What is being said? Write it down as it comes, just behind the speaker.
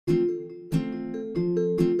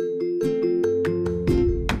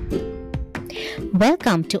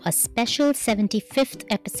Welcome to a special 75th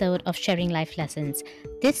episode of Sharing Life Lessons.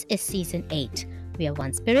 This is season 8. We are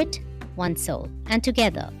one spirit, one soul, and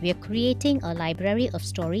together we are creating a library of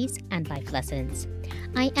stories and life lessons.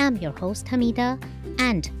 I am your host, Hamida,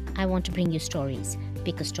 and I want to bring you stories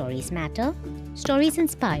because stories matter, stories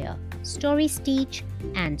inspire, stories teach,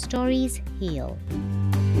 and stories heal.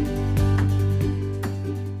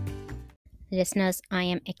 Listeners, I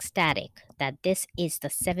am ecstatic that this is the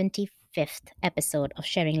 75th episode of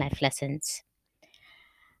Sharing Life Lessons.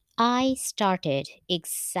 I started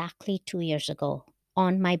exactly 2 years ago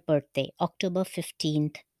on my birthday, October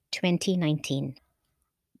 15th, 2019.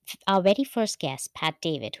 Our very first guest, Pat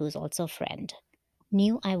David, who's also a friend,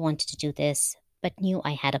 knew I wanted to do this, but knew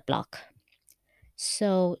I had a block.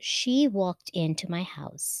 So she walked into my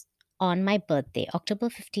house on my birthday, October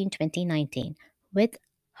 15, 2019, with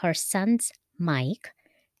her son's mic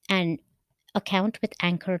and account with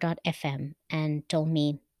Anchor.fm and told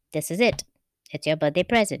me, "This is it. It's your birthday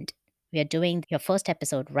present. We are doing your first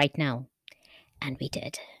episode right now." And we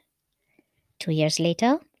did. 2 years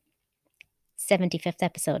later, 75th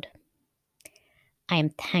episode. I am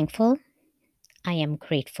thankful. I am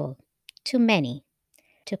grateful to many.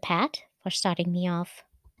 To Pat for starting me off.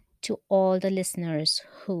 To all the listeners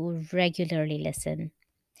who regularly listen.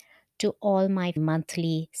 To all my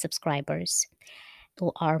monthly subscribers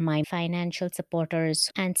who are my financial supporters,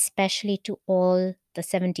 and especially to all the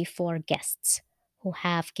 74 guests who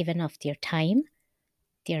have given of their time,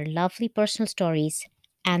 their lovely personal stories,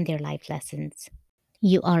 and their life lessons.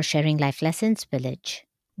 You are sharing Life Lessons Village.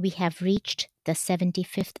 We have reached the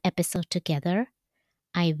 75th episode together.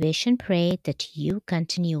 I wish and pray that you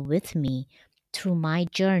continue with me through my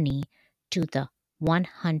journey to the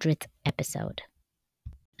 100th episode.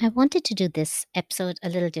 I wanted to do this episode a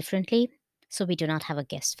little differently, so we do not have a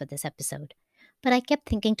guest for this episode. But I kept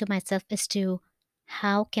thinking to myself as to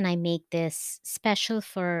how can I make this special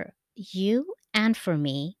for you and for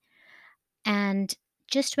me. And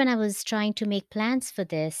just when I was trying to make plans for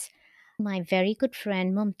this, my very good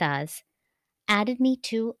friend Mumtaz added me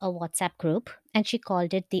to a WhatsApp group and she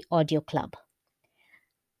called it the Audio Club.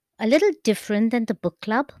 A little different than the book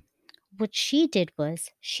club. What she did was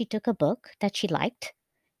she took a book that she liked.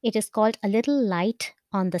 It is called A Little Light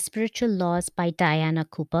on the Spiritual Laws by Diana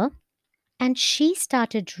Cooper. And she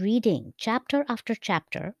started reading chapter after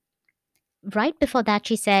chapter. Right before that,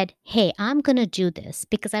 she said, "Hey, I'm going to do this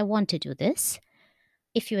because I want to do this.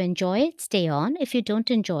 If you enjoy it, stay on. If you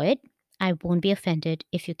don't enjoy it, I won't be offended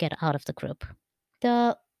if you get out of the group."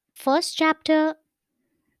 The first chapter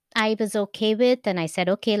I was okay with, and I said,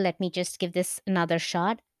 "Okay, let me just give this another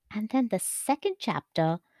shot." And then the second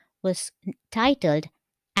chapter was titled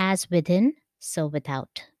As Within, So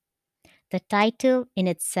Without. The title in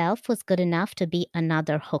itself was good enough to be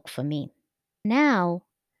another hook for me. Now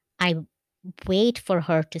I wait for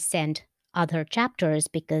her to send other chapters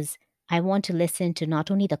because I want to listen to not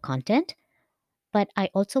only the content, but I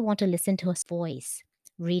also want to listen to her voice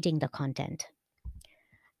reading the content.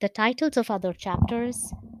 The titles of other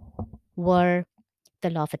chapters were the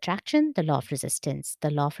law of attraction, the law of resistance, the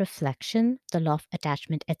law of reflection, the law of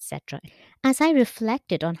attachment, etc. As I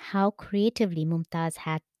reflected on how creatively Mumtaz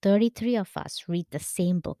had 33 of us read the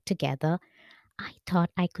same book together, I thought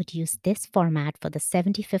I could use this format for the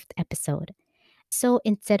 75th episode. So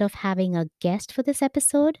instead of having a guest for this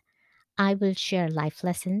episode, I will share life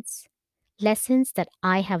lessons, lessons that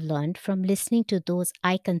I have learned from listening to those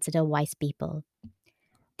I consider wise people.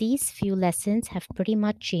 These few lessons have pretty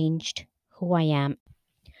much changed who I am.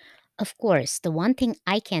 Of course, the one thing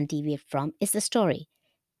I can't deviate from is the story.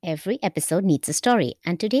 Every episode needs a story,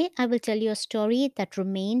 and today I will tell you a story that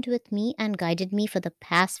remained with me and guided me for the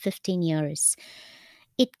past 15 years.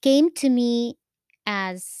 It came to me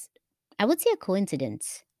as, I would say, a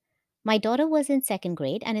coincidence. My daughter was in second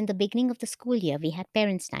grade, and in the beginning of the school year, we had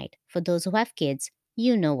parents' night. For those who have kids,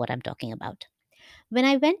 you know what I'm talking about. When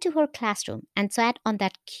I went to her classroom and sat on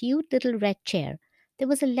that cute little red chair, there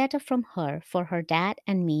was a letter from her for her dad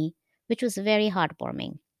and me, which was very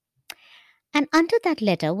heartwarming. And under that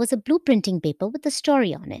letter was a blueprinting paper with a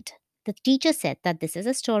story on it. The teacher said that this is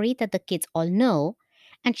a story that the kids all know,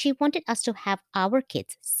 and she wanted us to have our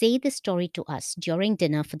kids say the story to us during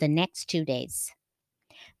dinner for the next 2 days.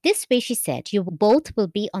 This way, she said, you both will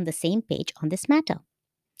be on the same page on this matter.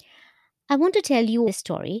 I want to tell you a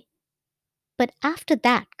story, but after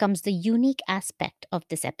that comes the unique aspect of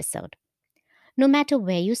this episode. No matter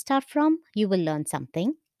where you start from, you will learn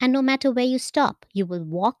something, and no matter where you stop, you will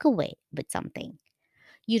walk away with something.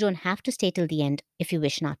 You don't have to stay till the end if you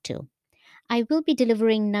wish not to. I will be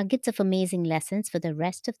delivering nuggets of amazing lessons for the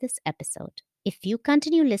rest of this episode. If you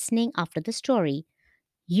continue listening after the story,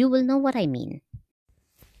 you will know what I mean.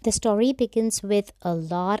 The story begins with a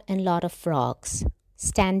lot and lot of frogs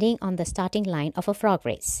standing on the starting line of a frog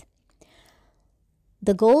race.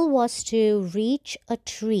 The goal was to reach a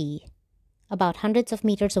tree about hundreds of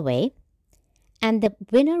meters away, and the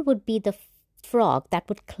winner would be the frog that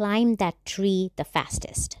would climb that tree the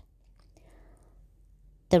fastest.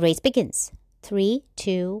 The race begins. 3,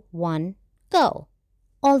 2, 1, go.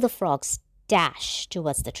 All the frogs dash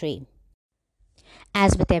towards the tree.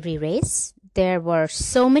 As with every race, there were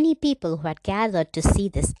so many people who had gathered to see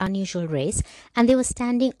this unusual race, and they were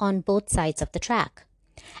standing on both sides of the track.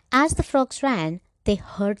 As the frogs ran, they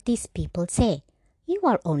heard these people say, "You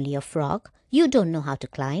are only a frog. You don't know how to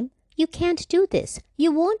climb. You can't do this.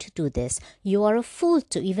 You won't do this. You are a fool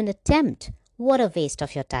to even attempt. What a waste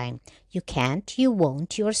of your time. You can't, you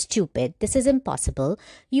won't, you're stupid. This is impossible.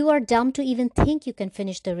 You are dumb to even think you can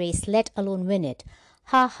finish the race, let alone win it.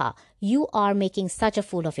 Ha ha, you are making such a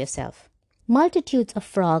fool of yourself." Multitudes of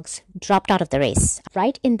frogs dropped out of the race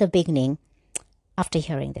right in the beginning after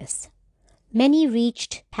hearing this. Many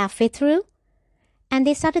reached halfway through, and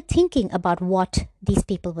they started thinking about what these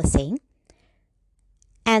people were saying.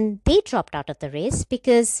 And they dropped out of the race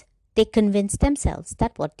because they convinced themselves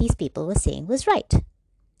that what these people were saying was right.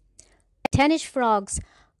 10-ish frogs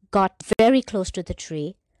got very close to the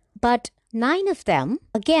tree, but 9 of them,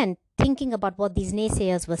 again thinking about what these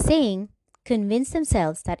naysayers were saying, convinced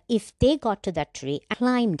themselves that if they got to that tree,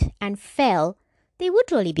 climbed and fell, they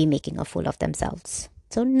would really be making a fool of themselves.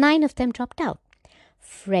 So 9 of them dropped out.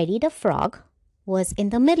 Freddy the Frog was in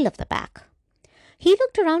the middle of the pack. He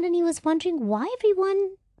looked around and he was wondering why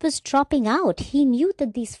everyone was dropping out. He knew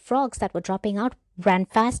that these frogs that were dropping out ran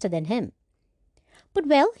faster than him. But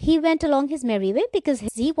well, he went along his merry way because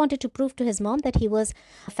he wanted to prove to his mom that he was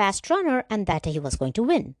a fast runner and that he was going to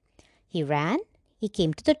win. He ran, he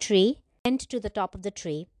came to the tree, went to the top of the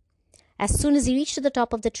tree. As soon as he reached to the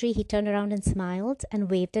top of the tree, he turned around and smiled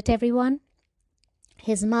and waved at everyone.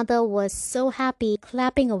 His mother was so happy,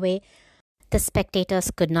 clapping away. The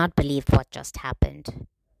spectators could not believe what just happened.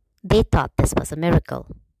 They thought this was a miracle.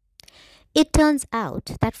 It turns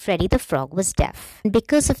out that Freddy the Frog was deaf, and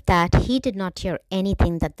because of that, he did not hear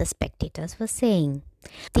anything that the spectators were saying.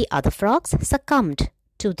 The other frogs succumbed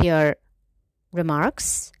to their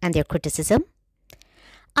remarks and their criticism.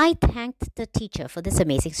 I thanked the teacher for this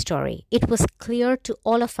amazing story. It was clear to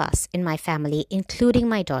all of us in my family, including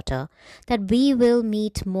my daughter, that we will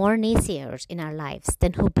meet more naysayers in our lives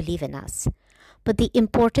than who believe in us. But the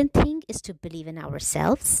important thing is to believe in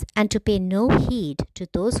ourselves and to pay no heed to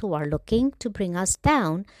those who are looking to bring us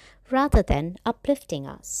down rather than uplifting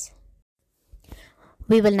us.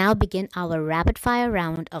 We will now begin our rapid-fire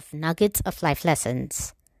round of nuggets of life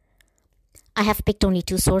lessons. I have picked only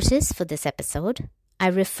 2 sources for this episode. I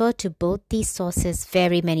refer to both these sources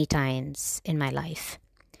very many times in my life.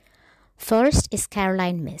 First is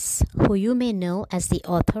Caroline Myss, who you may know as the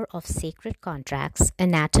author of Sacred Contracts,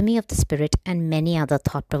 Anatomy of the Spirit, and many other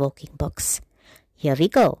thought-provoking books. Here we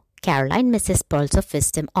go. Caroline Myss's pearls of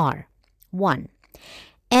wisdom are: 1.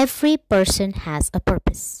 Every person has a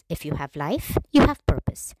purpose. If you have life, you have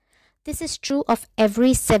purpose. This is true of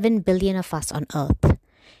every 7 billion of us on earth.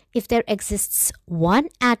 If there exists one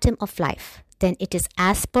atom of life, then it is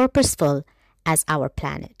as purposeful as our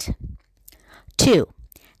planet. 2.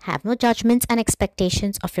 Have no judgments and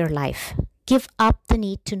expectations of your life. Give up the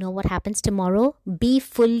need to know what happens tomorrow. Be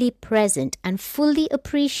fully present and fully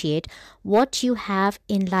appreciate what you have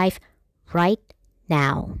in life right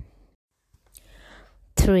now.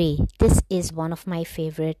 3. This is one of my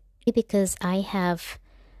favorite because I have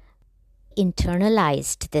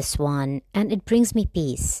internalized this one and it brings me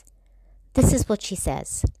peace. This is what she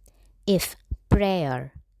says: if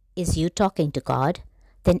prayer is you talking to God,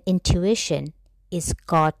 then intuition is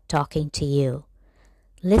God talking to you.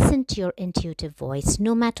 Listen to your intuitive voice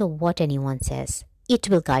no matter what anyone says. It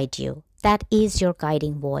will guide you. That is your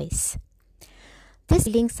guiding voice. This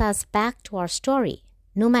links us back to our story.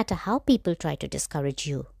 No matter how people try to discourage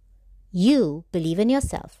you, you believe in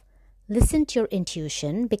yourself. Listen to your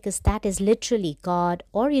intuition because that is literally God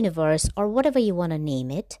or universe or whatever you want to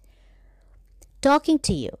name it talking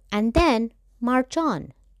to you, and then march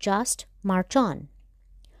on. Just march on.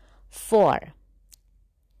 4.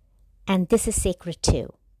 And this is sacred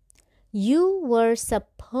too. You were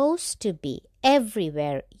supposed to be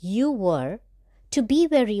everywhere you were to be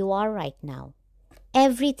where you are right now.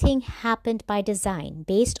 Everything happened by design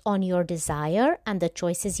based on your desire and the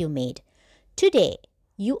choices you made. Today,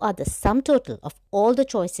 you are the sum total of all the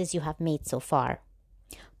choices you have made so far.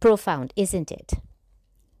 Profound, isn't it?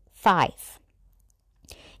 5.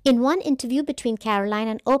 In one interview between Caroline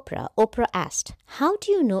and Oprah, Oprah asked, "How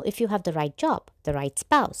do you know if you have the right job, the right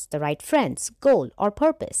spouse, the right friends, goal, or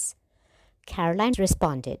purpose?" Caroline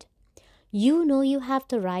responded, "You know you have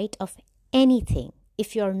the right of anything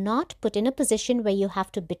if you're not put in a position where you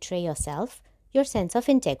have to betray yourself, your sense of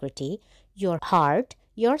integrity, your heart,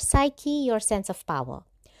 your psyche, your sense of power.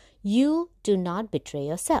 You do not betray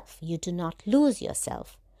yourself. You do not lose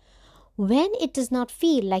yourself. When it does not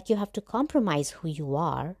feel like you have to compromise who you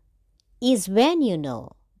are, is when you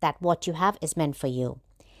know that what you have is meant for you.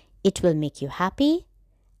 It will make you happy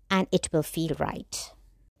and it will feel right."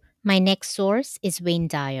 My next source is Wayne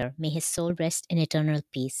Dyer. May his soul rest in eternal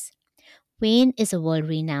peace. Wayne is a world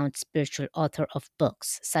renowned spiritual author of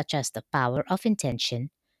books such as The Power of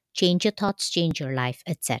Intention, Change Your Thoughts, Change Your Life,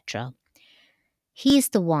 etc. He is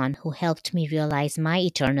the one who helped me realize my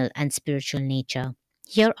eternal and spiritual nature.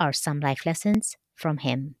 Here are some life lessons from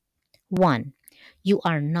him. 1. You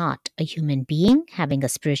are not a human being having a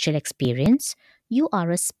spiritual experience. You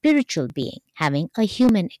are a spiritual being having a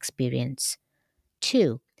human experience.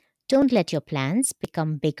 2. Don't let your plans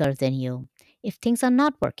become bigger than you. If things are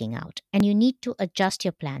not working out and you need to adjust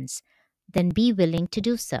your plans, then be willing to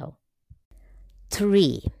do so.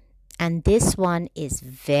 3. And this one is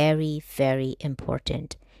very, very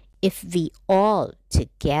important. If we all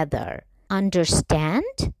together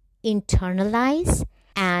understand, internalize,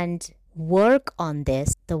 and work on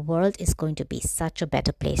this, the world is going to be such a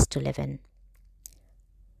better place to live in.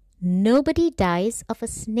 Nobody dies of a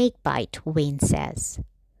snake bite, Wayne says.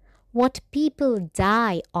 What people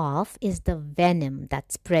die of is the venom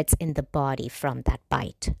that spreads in the body from that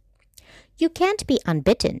bite. You can't be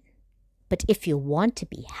unbitten, but if you want to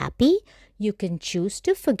be happy, you can choose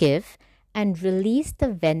to forgive and release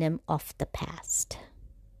the venom of the past.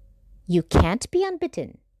 You can't be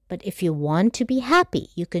unbitten, but if you want to be happy,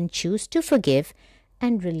 you can choose to forgive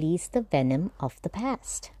and release the venom of the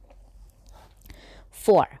past.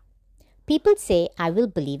 4. People say, "I will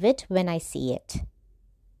believe it when I see it."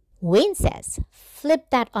 Wayne says, flip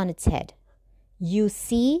that on its head. You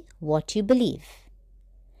see what you believe.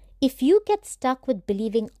 If you get stuck with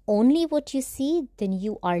believing only what you see, then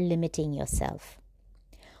you are limiting yourself.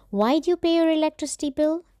 Why do you pay your electricity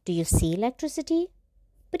bill? Do you see electricity?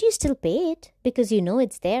 But you still pay it because you know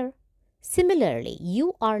it's there. Similarly,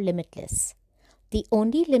 you are limitless. The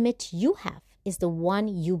only limit you have is the one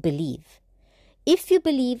you believe. If you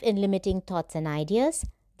believe in limiting thoughts and ideas,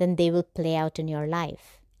 then they will play out in your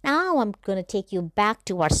life. Now I'm going to take you back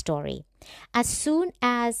to our story. As soon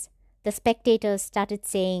as the spectators started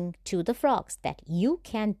saying to the frogs that you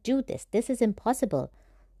can't do this, this is impossible,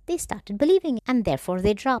 they started believing and therefore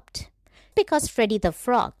they dropped. Because Freddy the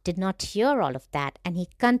Frog did not hear all of that and he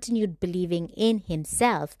continued believing in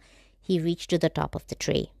himself, he reached to the top of the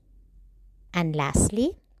tree. And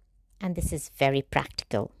lastly, and this is very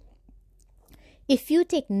practical, if you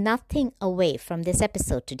take nothing away from this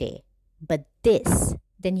episode today, but this,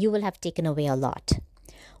 then you will have taken away a lot.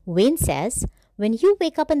 Wayne says, when you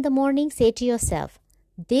wake up in the morning, say to yourself,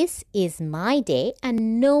 "This is my day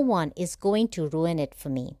and no one is going to ruin it for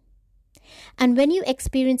me." And when you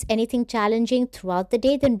experience anything challenging throughout the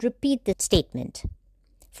day, then repeat the statement.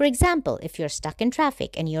 For example, if you're stuck in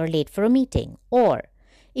traffic and you're late for a meeting, or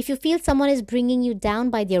if you feel someone is bringing you down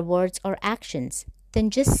by their words or actions, then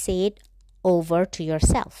just say it over to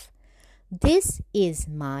yourself. This is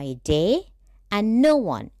my day and no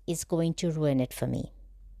one is going to ruin it for me.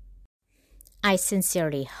 I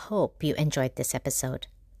sincerely hope you enjoyed this episode.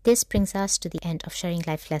 This brings us to the end of Sharing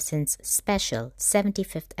Life Lessons special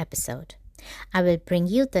 75th episode. I will bring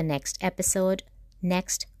you the next episode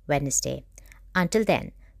next Wednesday. Until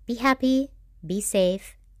then, be happy, be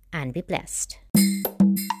safe, and be blessed.